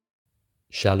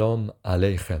Shalom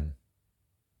Aleichem,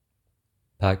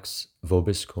 Pax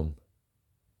Vobiscum,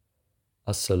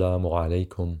 Assalamu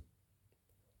Alaikum,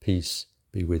 peace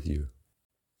be with you.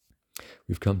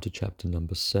 We've come to chapter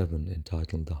number 7,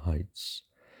 entitled The Heights,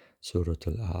 Surat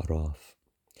Al-A'raf,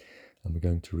 and we're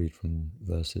going to read from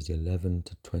verses 11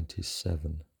 to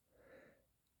 27.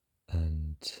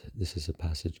 And this is a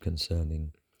passage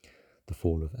concerning the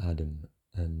fall of Adam,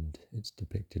 and it's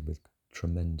depicted with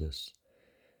tremendous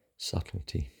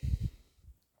subtlety.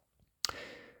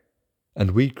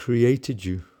 And we created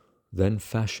you, then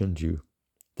fashioned you,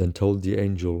 then told the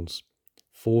angels,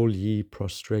 fall ye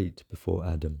prostrate before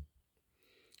Adam.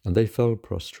 And they fell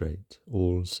prostrate,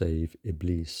 all save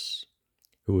Iblis,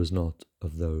 who was not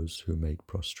of those who make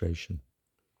prostration.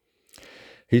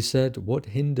 He said, what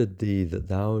hindered thee that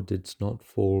thou didst not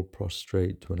fall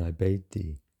prostrate when I bade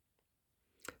thee?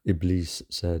 Iblis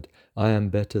said, I am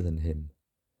better than him.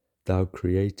 Thou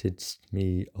createdst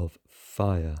me of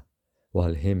fire,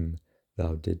 while him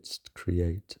thou didst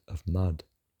create of mud.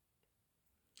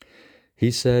 He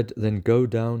said, then go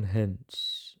down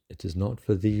hence. It is not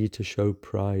for thee to show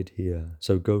pride here,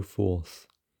 so go forth.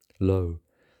 Lo,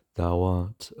 thou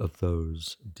art of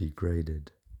those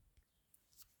degraded.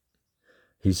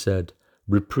 He said,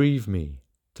 reprieve me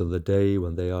till the day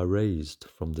when they are raised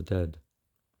from the dead.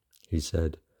 He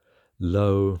said,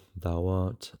 lo, thou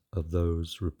art of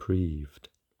those reprieved.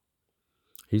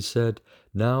 He said,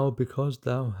 now because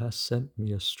thou hast sent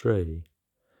me astray,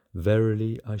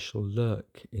 verily I shall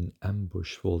lurk in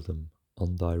ambush for them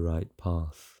on thy right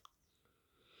path.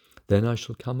 Then I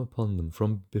shall come upon them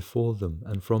from before them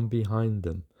and from behind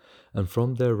them, and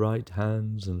from their right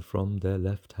hands and from their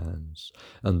left hands,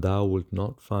 and thou wilt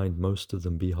not find most of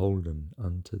them beholden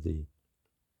unto thee.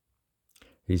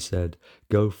 He said,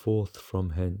 go forth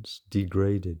from hence,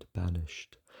 degraded,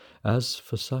 banished. As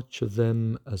for such of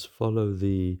them as follow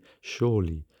thee,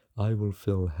 surely I will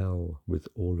fill hell with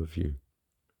all of you.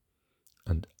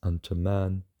 And unto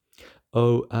man,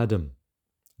 O Adam,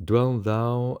 dwell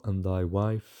thou and thy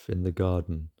wife in the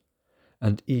garden,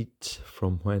 and eat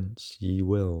from whence ye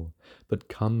will, but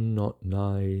come not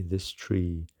nigh this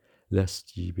tree,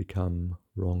 lest ye become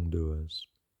wrongdoers.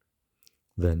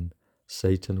 Then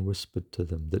Satan whispered to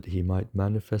them, that he might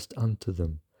manifest unto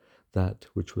them that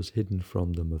which was hidden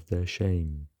from them of their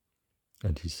shame.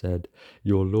 And he said,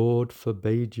 your Lord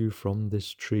forbade you from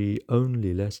this tree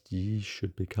only lest ye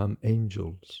should become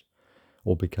angels,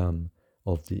 or become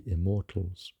of the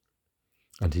immortals.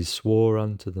 And he swore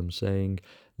unto them, saying,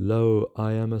 lo,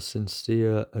 I am a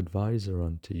sincere adviser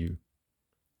unto you.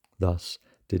 Thus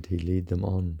did he lead them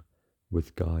on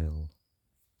with guile.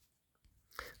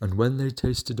 And when they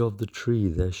tasted of the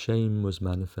tree, their shame was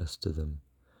manifest to them,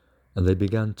 and they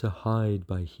began to hide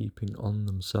by heaping on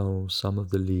themselves some of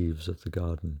the leaves of the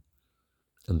garden.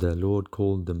 And their Lord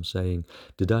called them, saying,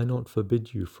 did I not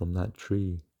forbid you from that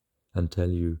tree, and tell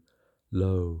you,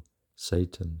 lo,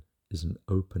 Satan is an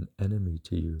open enemy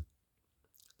to you?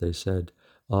 They said,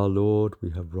 our Lord,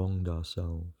 we have wronged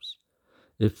ourselves.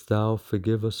 If thou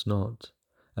forgive us not,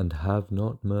 and have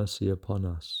not mercy upon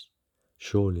us,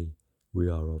 surely we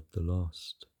are of the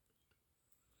lost.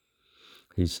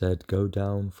 He said, go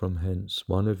down from hence,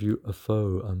 one of you a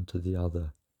foe unto the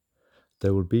other.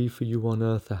 There will be for you on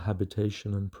earth a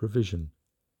habitation and provision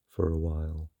for a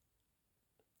while.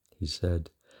 He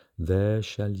said, there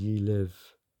shall ye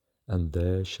live, and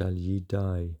there shall ye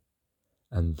die,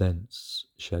 and thence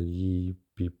shall ye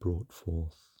be brought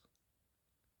forth.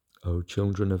 O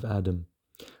children of Adam,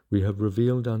 we have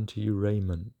revealed unto you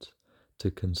raiment to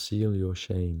conceal your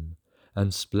shame,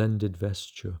 and splendid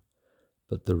vesture,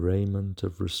 but the raiment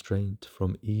of restraint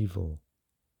from evil,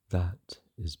 that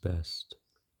is best.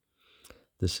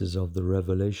 This is of the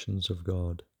revelations of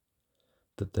God,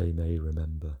 that they may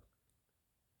remember.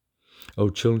 O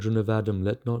children of Adam,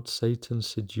 let not Satan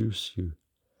seduce you,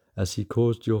 as he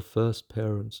caused your first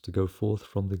parents to go forth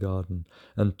from the garden,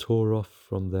 and tore off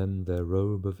from them their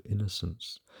robe of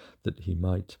innocence, that he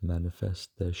might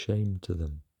manifest their shame to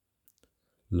them.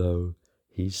 Lo,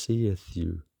 he seeth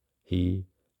you, he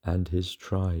and his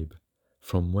tribe,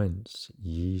 from whence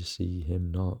ye see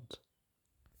him not.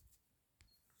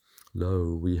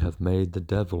 Lo, we have made the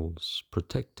devils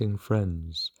protecting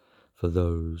friends for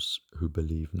those who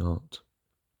believe not.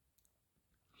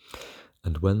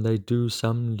 And when they do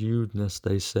some lewdness,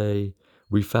 they say,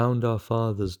 we found our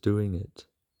fathers doing it,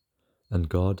 and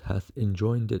God hath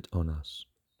enjoined it on us.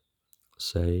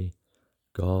 Say,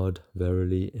 God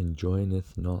verily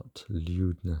enjoineth not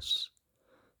lewdness.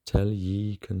 Tell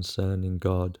ye concerning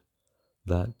God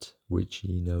that which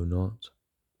ye know not.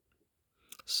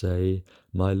 Say,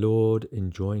 my Lord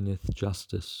enjoineth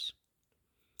justice.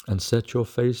 and set your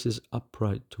faces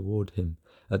upright toward him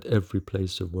at every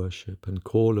place of worship, and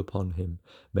call upon him,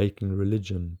 making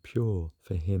religion pure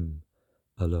for him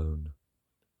alone.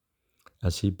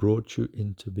 As he brought you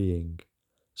into being,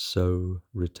 so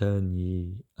return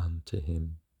ye unto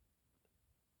him.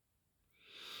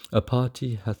 A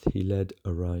party hath he led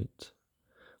aright,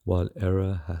 while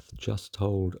error hath just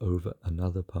hold over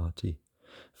another party.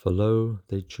 For lo,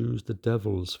 they choose the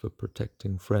devils for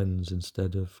protecting friends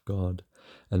instead of God,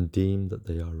 and deem that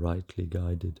they are rightly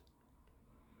guided.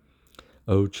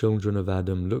 O children of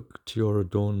Adam, look to your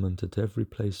adornment at every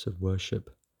place of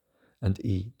worship, and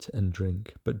eat and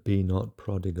drink, but be not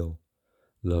prodigal.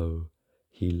 Lo,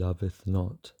 he loveth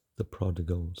not the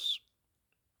prodigals.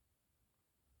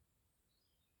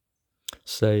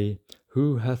 Say,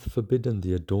 who hath forbidden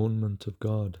the adornment of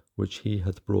God, which he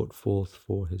hath brought forth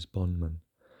for his bondmen,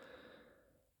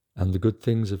 and the good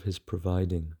things of his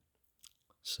providing?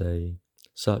 Say,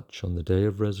 such on the day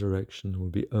of resurrection will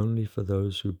be only for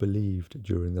those who believed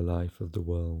during the life of the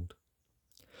world.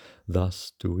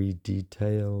 Thus do we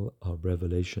detail our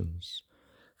revelations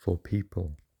for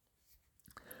people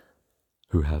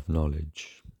who have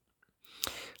knowledge.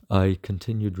 I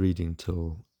continued reading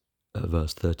till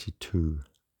verse 32.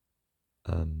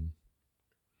 And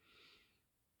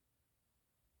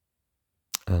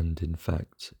in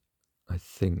fact, I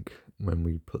think when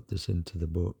we put this into the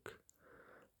book,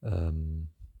 we'll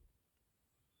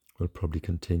probably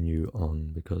continue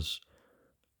on, because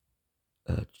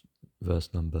verse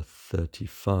number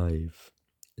 35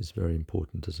 is very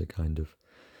important as a kind of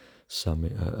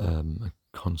a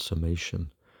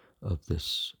consummation of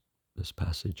this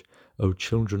passage. O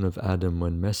children of Adam,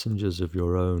 when messengers of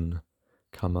your own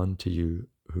come unto you,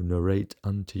 who narrate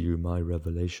unto you my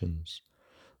revelations,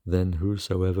 then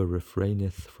whosoever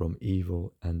refraineth from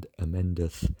evil and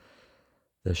amendeth,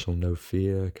 there shall no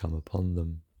fear come upon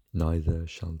them, neither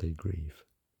shall they grieve.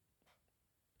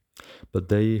 But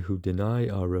they who deny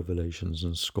our revelations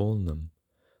and scorn them,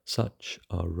 such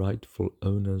are rightful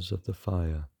owners of the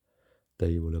fire,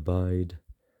 they will abide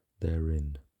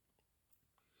therein.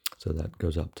 So that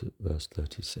goes up to verse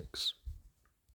 36.